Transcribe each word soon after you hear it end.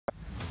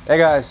Hey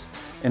guys,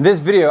 in this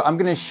video I'm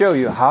going to show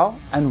you how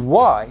and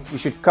why you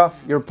should cuff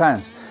your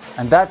pants.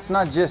 And that's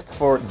not just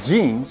for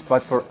jeans,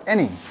 but for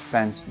any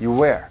pants you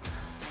wear.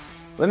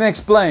 Let me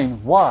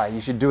explain why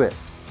you should do it.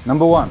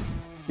 Number one,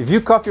 if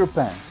you cuff your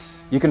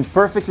pants, you can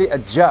perfectly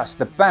adjust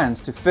the pants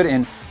to fit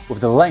in with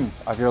the length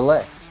of your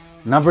legs.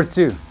 Number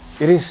two,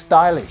 it is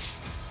stylish.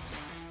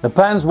 The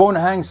pants won't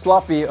hang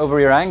sloppy over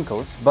your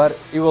ankles, but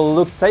it will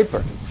look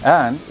tapered.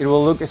 And it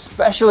will look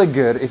especially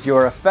good if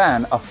you're a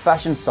fan of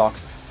fashion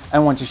socks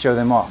and want to show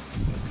them off.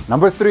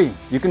 Number three,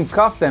 you can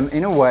cuff them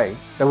in a way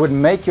that would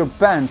make your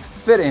pants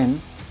fit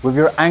in with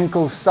your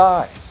ankle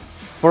size.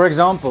 For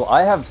example,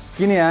 I have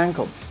skinny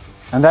ankles,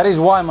 and that is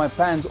why my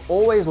pants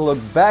always look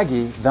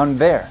baggy down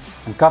there.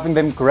 And cuffing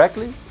them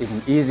correctly is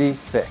an easy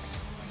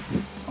fix.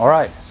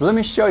 Alright, so let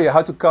me show you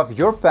how to cuff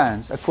your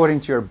pants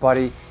according to your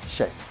body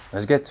shape.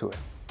 Let's get to it.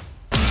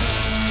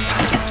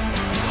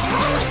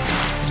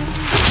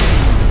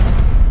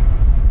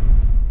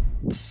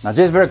 Now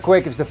just very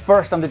quick, if it's the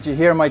first time that you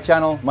hear my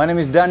channel, my name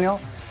is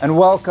Daniel and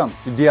welcome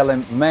to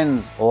DLM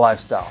Men's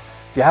Lifestyle.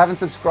 If you haven't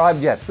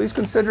subscribed yet, please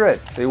consider it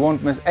so you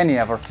won't miss any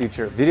of our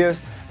future videos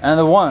and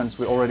the ones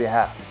we already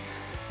have.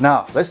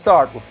 Now let's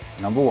start with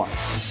number one.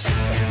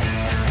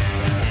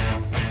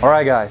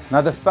 Alright guys,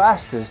 now the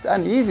fastest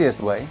and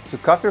easiest way to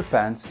cuff your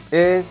pants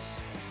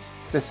is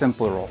the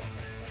simple roll.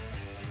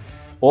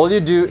 All you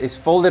do is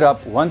fold it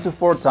up 1 to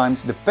 4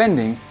 times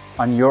depending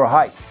on your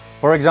height.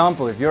 For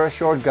example, if you're a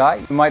short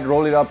guy, you might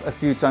roll it up a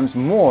few times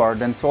more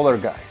than taller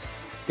guys.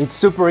 It's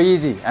super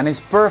easy and it's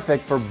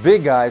perfect for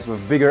big guys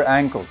with bigger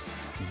ankles.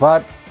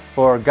 But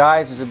for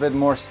guys with a bit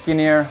more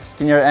skinnier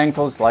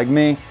ankles like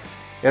me,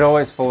 it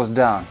always falls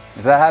down.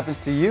 If that happens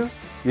to you,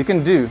 you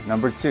can do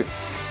number two.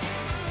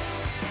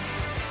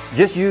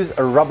 Just use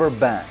a rubber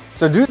band.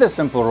 So do the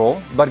simple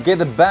roll, but get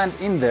the band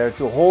in there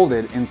to hold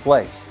it in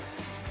place.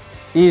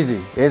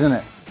 Easy, isn't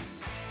it?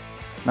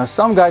 Now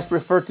some guys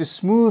prefer to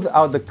smooth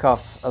out the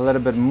cuff a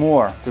little bit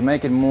more to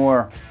make it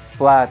more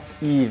flat,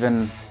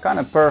 even, kind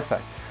of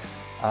perfect.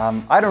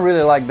 I don't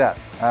really like that.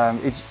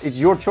 It's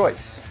your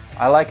choice.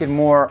 I like it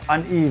more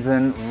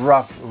uneven,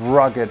 rough,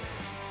 rugged,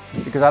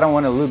 because I don't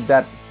want to look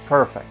that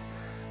perfect.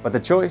 But the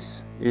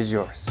choice is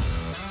yours.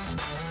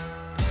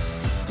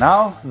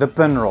 Now the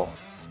pin roll.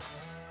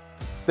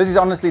 This is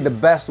honestly the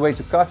best way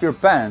to cuff your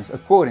pants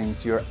according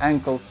to your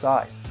ankle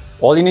size.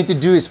 All you need to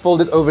do is fold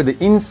it over the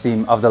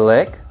inseam of the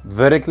leg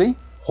vertically,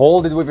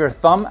 hold it with your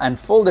thumb and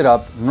fold it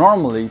up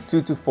normally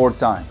 2 to 4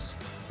 times.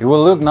 It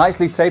will look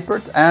nicely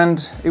tapered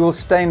and it will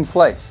stay in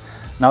place.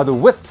 Now the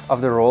width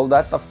of the roll,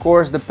 that of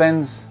course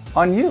depends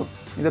on you.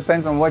 It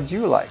depends on what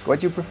you like,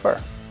 what you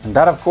prefer. And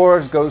that of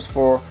course goes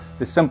for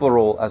the simple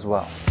roll as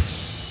well.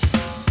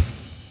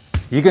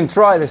 You can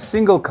try the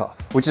single cuff,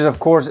 which is of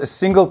course a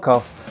single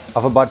cuff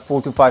of about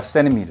 4 to 5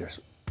 centimeters.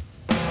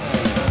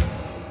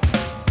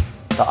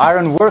 The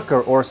iron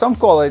worker, or some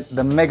call it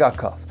the mega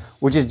cuff,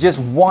 which is just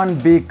one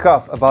big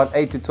cuff about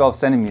 8 to 12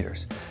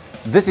 centimeters.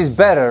 This is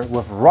better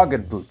with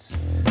rugged boots.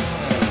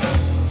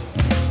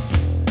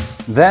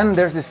 Then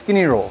there's the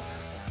skinny roll,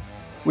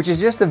 which is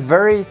just a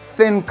very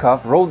thin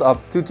cuff rolled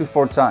up 2 to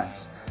 4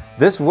 times.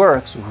 This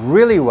works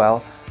really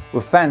well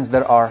with pants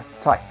that are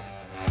tight.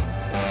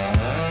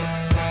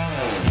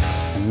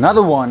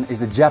 Another one is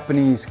the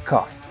Japanese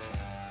cuff.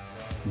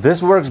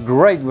 This works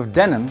great with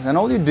denims, and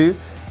all you do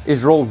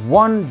is roll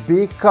one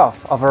big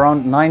cuff of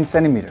around 9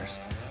 centimeters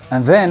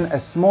and then a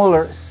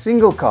smaller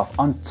single cuff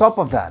on top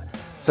of that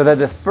so that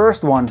the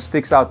first one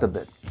sticks out a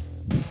bit.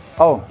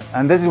 Oh,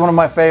 and this is one of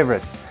my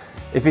favorites.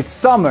 If it's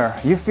summer,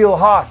 you feel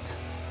hot.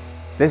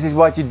 This is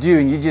what you do,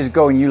 and you just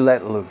go and you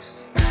let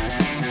loose.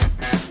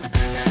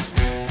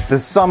 The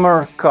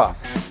summer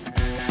cuff.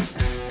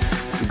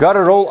 You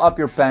gotta roll up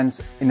your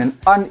pants in an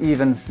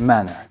uneven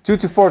manner, 2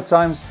 to 4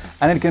 times,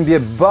 and it can be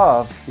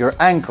above your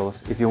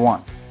ankles if you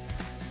want.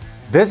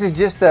 This is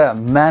just a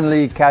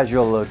manly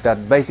casual look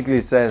that basically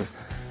says,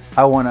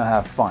 I want to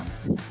have fun.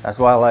 That's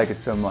why I like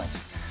it so much.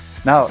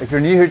 Now, if you're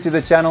new here to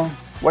the channel,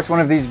 watch one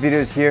of these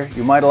videos here,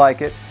 you might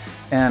like it.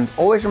 And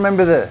always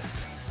remember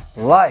this,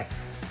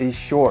 life is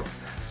short,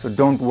 so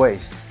don't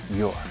waste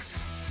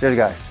yours. Cheers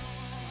guys.